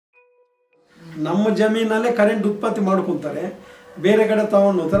ನಮ್ಮ ಜಮೀನಲ್ಲೇ ಕರೆಂಟ್ ಉತ್ಪತ್ತಿ ಮಾಡ್ಕೊತಾರೆ, ಬೇರೆ ಕಡೆ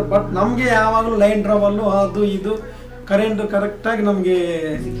ತಗೊಂಡು ಹೋಗ್ತಾರೆ. ಬಟ್ ನಮಗೆ ಯಾವಾಗಲೂ ಲೈನ್ ಟ್ರಾವಲ್ಲು ಅದು ಇದು ಕರೆಂಟ್ ಕರೆಕ್ಟಾಗಿ ನಮಗೆ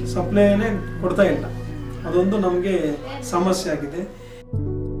ಸಪ್ಲೈನೇ ಕೊಡ್ತಾ ಇಲ್ಲ. ಅದೊಂದು ನಮಗೆ ಸಮಸ್ಯೆ ಆಗಿದೆ.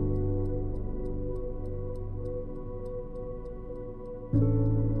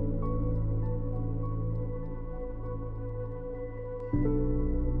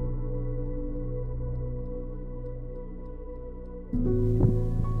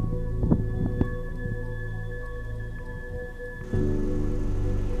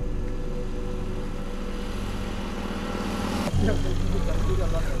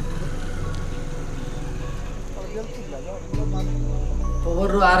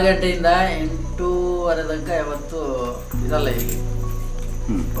 ಪವರು 6 ಗಂಟೆಯಿಂದ 8:30 ತನಕ ಯಾವತ್ತು ಇರಲ್ಲ. ಇಲ್ಲಿ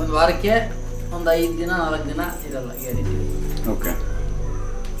ಒಂದು ವಾರಕ್ಕೆ ಒಂದು 5 ದಿನ 4 ದಿನ ಇರಲ್ಲ ಗ್ಯಾರಂಟಿ. ಓಕೆ.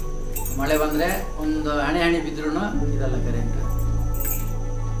 ಮಳೆ ಬಂದರೆ ಒಂದು ಹಣೆ ಬಿದ್ರೂ ಇರಲ್ಲ ಕರೆಂಟ್.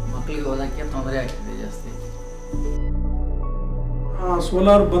 ಮಕ್ಕಳಿಗೆ ಓದೋಕ್ಕೆ ತೊಂದರೆ ಆಗ್ತಿದೆ ಜಾಸ್ತಿ.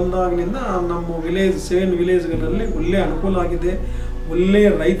 ಸೋಲಾರ್ ಬಂದಾಗಿನಿಂದ ನಮ್ಮ 7 ವಿಲೇಜ್ಗಳಲ್ಲಿ ಒಳ್ಳೆ ಅನುಕೂಲ ಆಗಿದೆ. ಒಳ್ಳೆ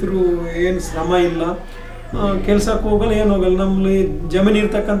ರೈತರು ಏನು ಶ್ರಮ ಇಲ್ಲ, ಕೆಲಸಕ್ಕೆ ಹೋಗಲ್ಲ, ಏನು ಹೋಗಲ್ಲ. ನಮ್ಮಲ್ಲಿ ಜಮೀನು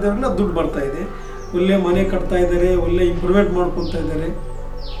ಇರ್ತಕ್ಕಂಥವ್ರೆಲ್ಲ ದುಡ್ಡು ಬರ್ತಾ ಇದೆ. ಒಳ್ಳೆ ಮನೆ ಕಟ್ತಾ ಇದ್ದಾರೆ, ಒಳ್ಳೆ ಇಂಪ್ರೂವ್ಮೆಂಟ್ ಮಾಡ್ಕೊಳ್ತಾ ಇದ್ದಾರೆ,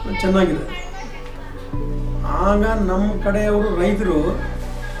 ಚೆನ್ನಾಗಿದೆ. ಆಗ ನಮ್ಮ ಕಡೆಯವರು ರೈತರು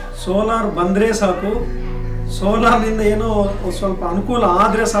ಸೋಲಾರ್ ಬಂದರೆ ಸಾಕು, ಸೋಲಾರ್ನಿಂದ ಏನೋ ಸ್ವಲ್ಪ ಅನುಕೂಲ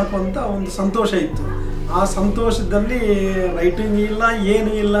ಆದರೆ ಸಾಕು ಅಂತ ಒಂದು ಸಂತೋಷ ಇತ್ತು. ಆ ಸಂತೋಷದಲ್ಲಿ ರೈಟಿಂಗ್ ಇಲ್ಲ,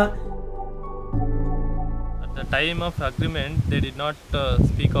 ಏನೂ ಇಲ್ಲ. At the time of agreement, they did not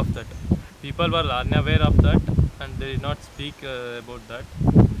speak of that. People were unaware of that and they did not speak about that,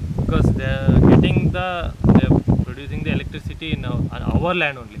 because they are producing the electricity in our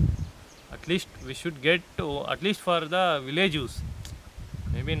land only. At least we should get at least for the village use.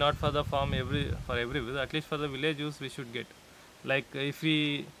 Maybe not for the farm for every village, at least for the village use we should get. Like if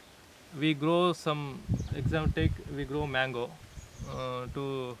we grow some, we grow mango to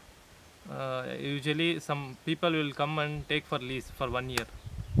usually some people will come and take for lease for 1 year.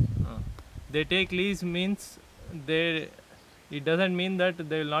 They take lease means it doesn't mean that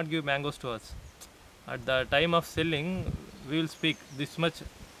they will not give mangoes to us. At the time of selling, we will speak this much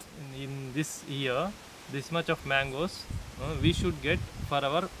in this year, this much of mangoes we should get for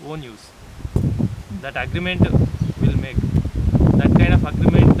our own use. That agreement will make. That kind of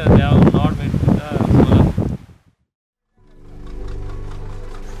agreement they have not made with the solar.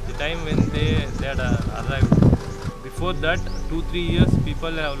 The time when they had arrived, before that 2-3 years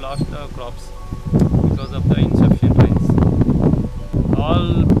people have lost crops because of the insufficient rains.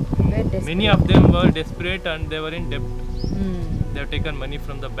 Many of them were desperate and they were in debt. They have taken money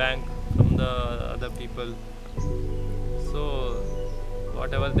from the bank, from the other people. So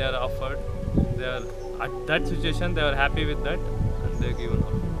whatever they are offered, they are at that situation they were happy with that and they are given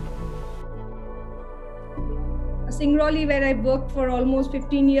up. Singrauli, where I worked for almost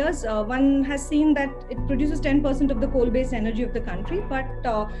 15 years, one has seen that it produces 10% of the coal-based energy of the country, but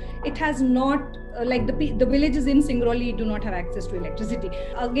it has not, like the villages in Singrauli do not have access to electricity.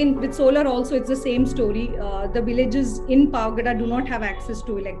 Again, with solar also it's the same story. The villages in Pavagada do not have access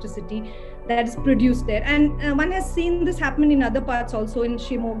to electricity that is produced there. And one has seen this happen in other parts also, in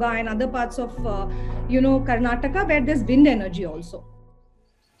Shimoga and other parts of, Karnataka, where there's wind energy also.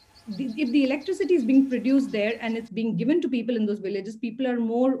 If the electricity is being produced there and it's being given to people in those villages, people are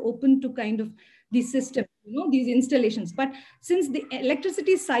more open to kind of these systems, these installations. But since the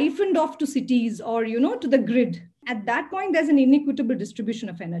electricity is siphoned off to cities or, to the grid, at that point, there's an inequitable distribution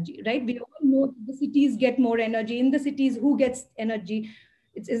of energy, right? We all know the cities get more energy. In the cities, who gets energy?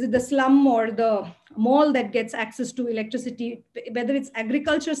 Is it the slum or the mall that gets access to electricity? Whether it's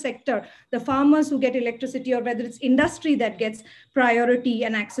agriculture sector, the farmers who get electricity, or whether it's industry that gets priority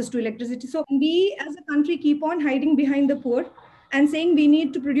and access to electricity. So we as a country keep on hiding behind the poor and saying we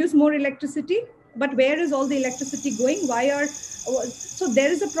need to produce more electricity, but where is all the electricity going? So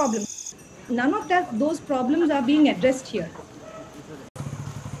there is a problem. None of those problems are being addressed here.